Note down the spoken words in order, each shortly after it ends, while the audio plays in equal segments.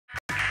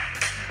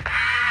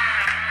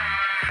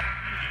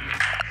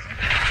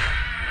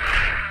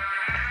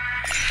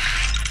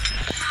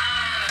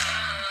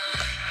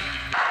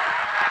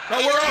But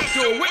we're off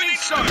to a winning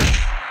start.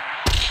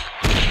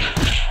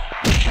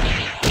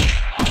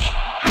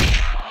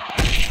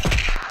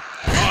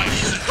 Oh,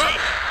 he's in trouble.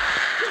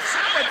 Just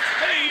how much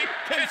pain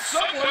can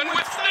someone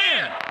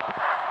withstand?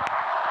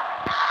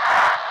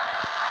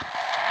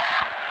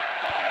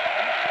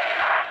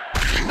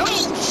 No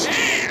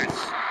chance!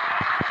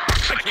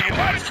 I can't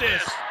watch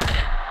this.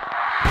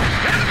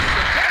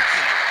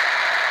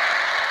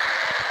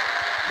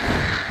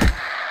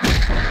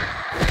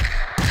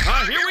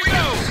 Here we go!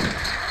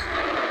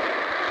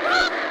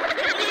 I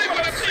can't believe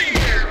what I'm seeing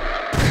here!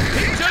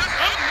 He just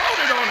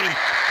unloaded on me!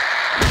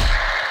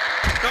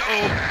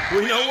 Uh-oh,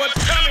 we know what's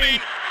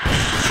coming!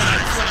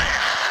 Side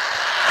slam!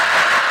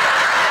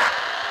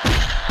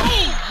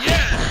 Oh,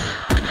 yes!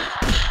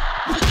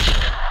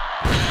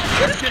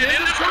 This could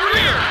end his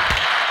career!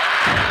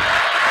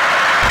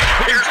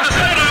 Here's the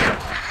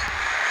setup!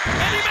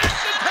 And he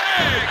makes the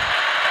tag!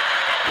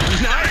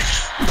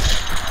 Nice!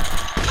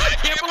 I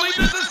can't believe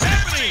this is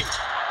happening!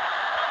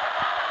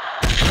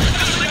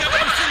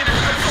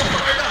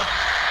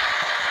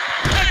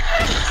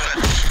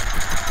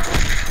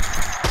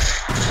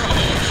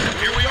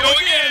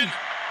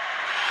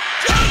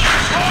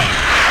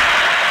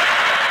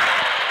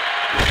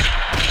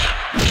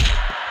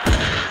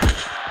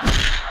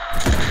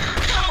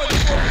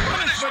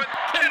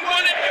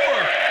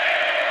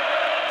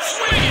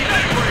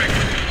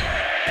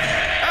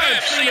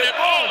 Seen it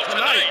all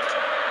tonight.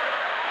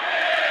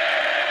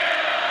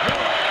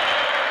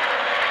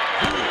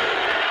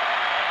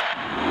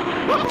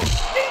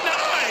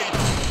 Denied.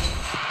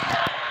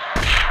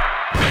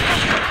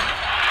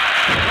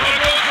 Oh,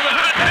 goes for the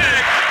hot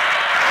tag.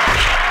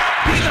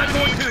 He's not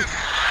going to,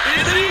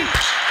 is he?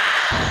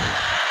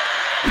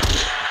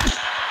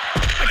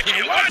 I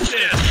can't watch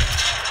this.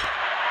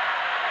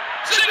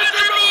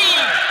 Signature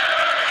move.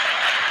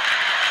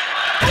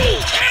 Oh,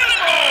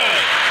 cannonball.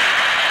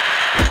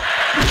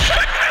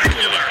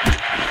 Spectacular!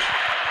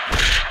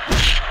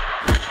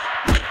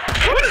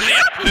 What is he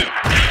up to?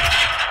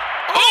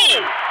 Oh,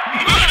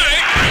 my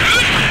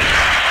goodness!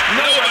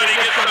 Nobody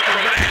gets up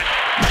from that.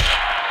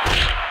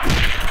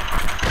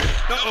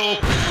 Uh-oh,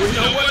 we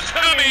know what's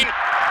coming.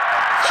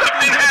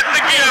 Something has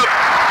to give.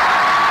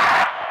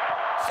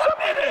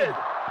 Submitted!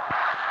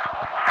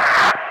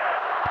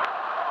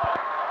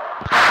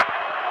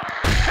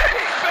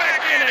 He's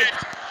back in it!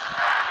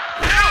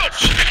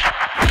 Ouch!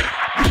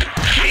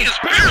 He is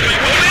barely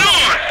holding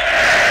on!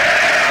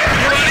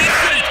 Running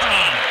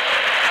senton!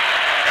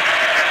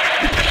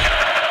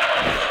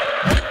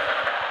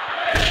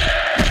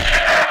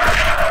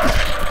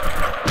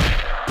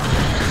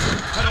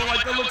 I don't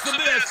like the looks of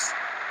this!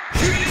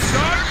 Shooting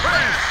star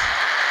press!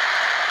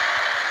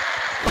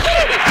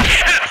 Oh,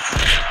 yes!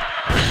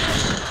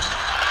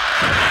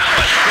 How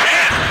much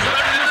gas is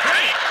left in this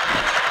tank?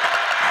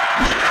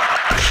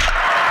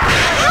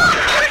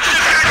 It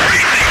just got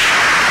crazy!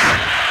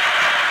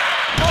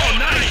 Oh,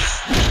 nice!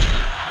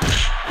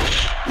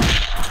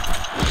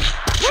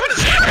 What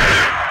is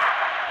happening?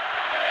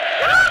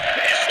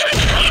 He's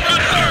just on the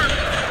third!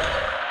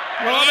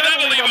 Well, that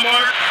will leave a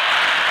mark.